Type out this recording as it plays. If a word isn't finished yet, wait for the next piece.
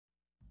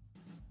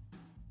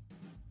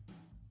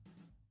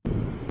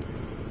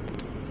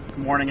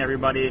Morning,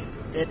 everybody.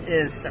 It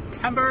is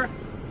September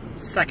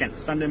 2nd,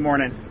 Sunday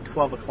morning,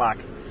 12 o'clock.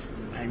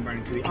 I'm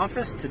running to the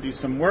office to do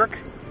some work.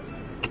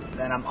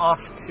 Then I'm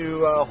off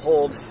to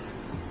hold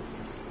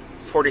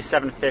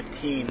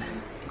 4715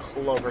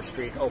 Clover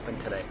Street open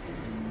today.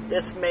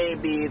 This may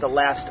be the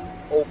last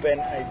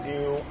open I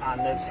do on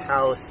this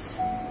house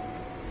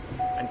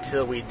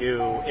until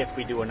if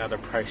we do another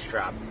price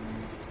drop.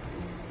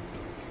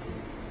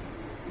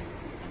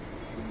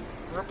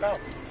 We're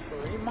about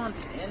 3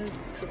 months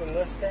into the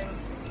listing.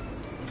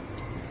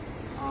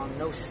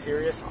 No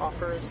serious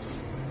offers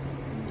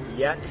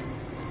yet,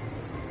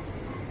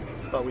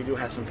 but we do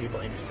have some people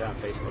interested on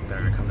Facebook that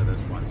are going to come to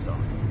this one. So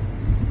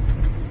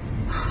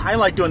I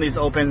like doing these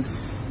opens.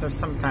 They're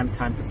sometimes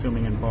time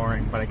consuming and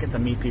boring, but I get to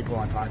meet people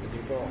and talk to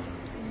people.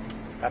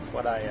 That's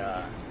what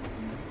I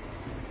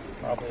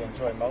probably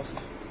enjoy most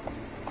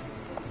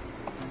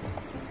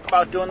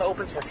about doing the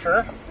opens, for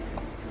sure.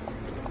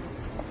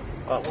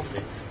 But we'll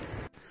see.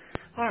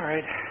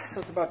 Alright, so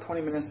it's about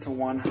 20 minutes to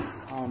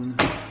 1.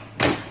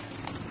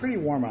 Pretty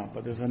warm out,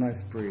 but there's a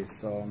nice breeze,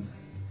 so I'm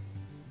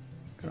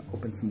going to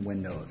open some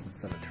windows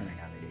instead of turning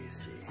on the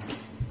AC.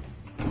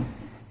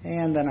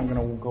 And then I'm going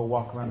to go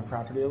walk around the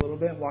property a little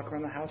bit, walk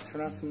around the house,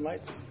 turn on some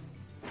lights.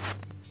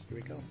 Here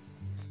we go.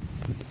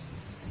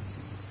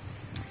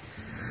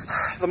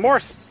 The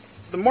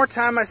more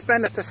time I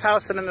spend at this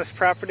house and in this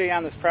property,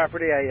 on this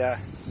property, I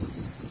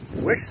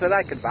wish that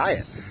I could buy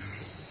it.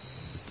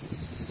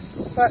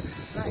 But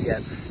not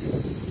yet.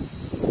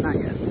 Not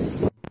yet.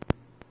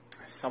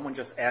 Someone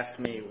just asked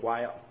me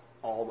why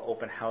all the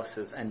open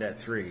houses end at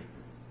 3.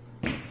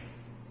 She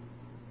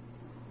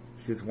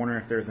was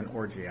wondering if there's an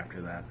orgy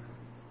after that.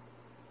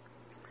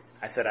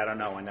 I said, I don't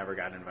know. I never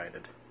got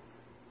invited.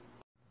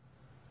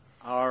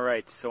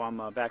 Alright, so I'm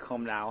back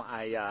home now.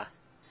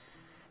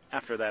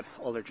 After that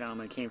older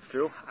gentleman came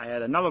through, I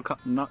had another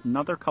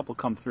couple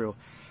come through.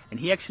 And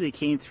he actually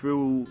came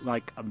through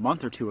like a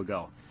month or two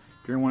ago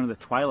during one of the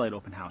Twilight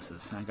open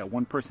houses. And I got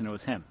one person, it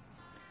was him.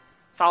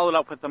 Followed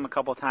up with them a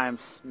couple times,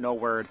 no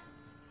word.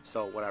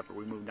 So whatever,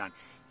 we moved on.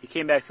 He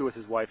came back through with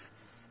his wife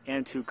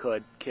and 2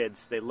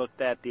 kids. They looked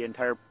at the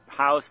entire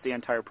house, the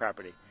entire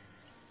property.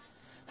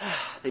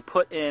 They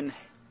put in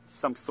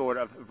some sort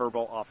of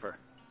verbal offer.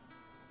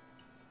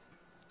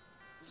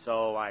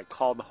 So I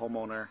called the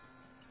homeowner,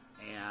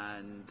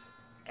 and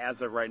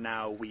as of right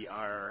now, we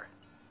are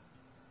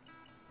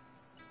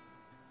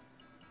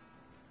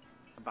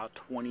about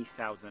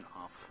 20,000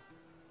 off,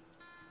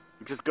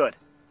 which is good,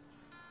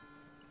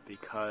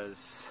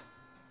 because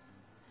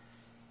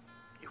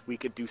if we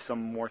could do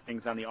some more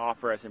things on the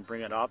offer, as in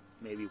bring it up,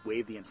 maybe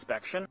waive the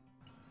inspection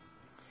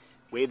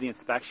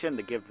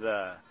to give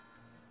the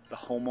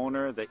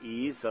homeowner the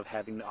ease of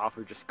having the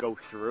offer just go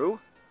through,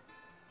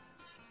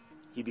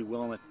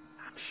 I'm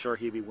sure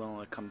he'd be willing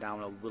to come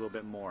down a little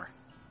bit more.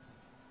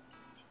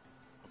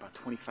 About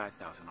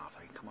 25,000 off.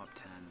 I can come up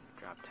 10,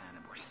 drop 10,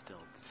 and we're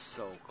still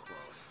so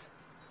close.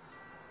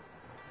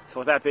 So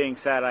with that being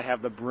said, I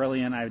have the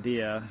brilliant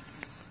idea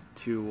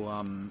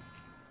to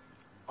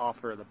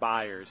offer the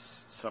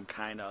buyers some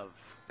kind of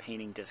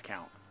painting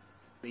discount.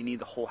 They need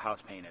the whole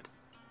house painted.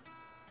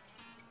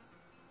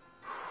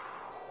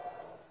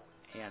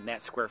 And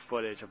that square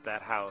footage of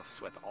that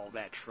house with all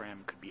that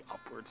trim could be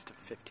upwards to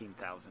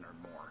 15,000 or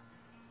more.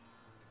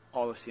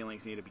 All the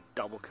ceilings need to be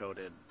double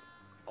coated.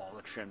 All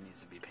the trim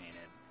needs to be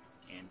painted.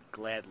 And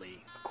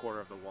gladly, a quarter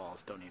of the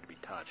walls don't need to be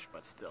touched,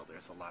 but still,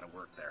 there's a lot of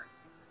work there.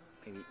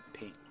 Maybe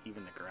paint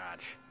even the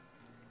garage.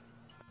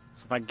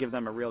 So if I give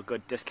them a real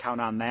good discount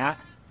on that,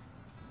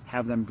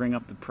 have them bring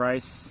up the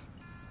price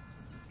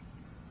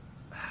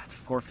to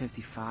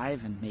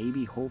 $455, and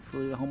maybe,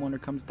 hopefully, the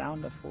homeowner comes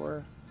down to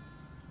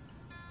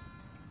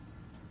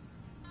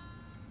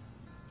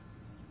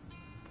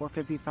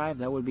 $455.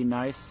 That would be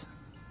nice.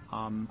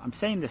 I'm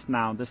saying this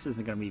now. This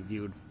isn't going to be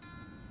viewed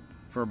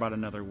for about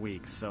another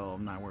week, so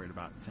I'm not worried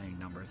about saying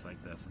numbers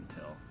like this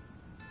until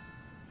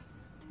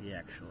we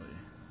actually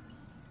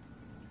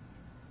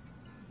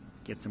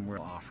get some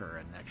real offer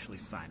and actually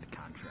sign a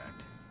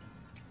contract.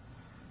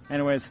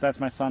 Anyways, that's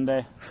my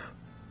Sunday.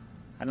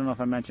 I don't know if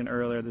I mentioned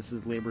earlier, this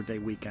is Labor Day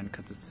weekend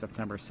because it's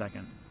September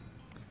 2nd.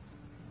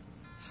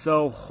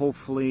 So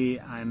hopefully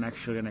I'm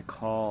actually going to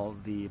call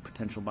the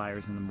potential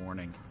buyers in the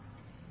morning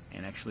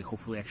and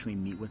hopefully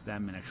meet with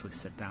them and actually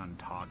sit down and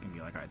talk and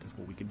be like, alright, this is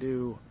what we could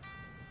do.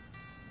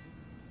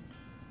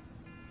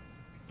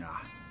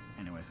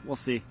 Anyways, we'll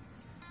see.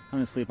 I'm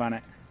going to sleep on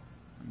it.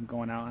 I'm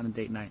going out on a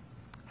date night.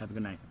 Have a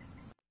good night.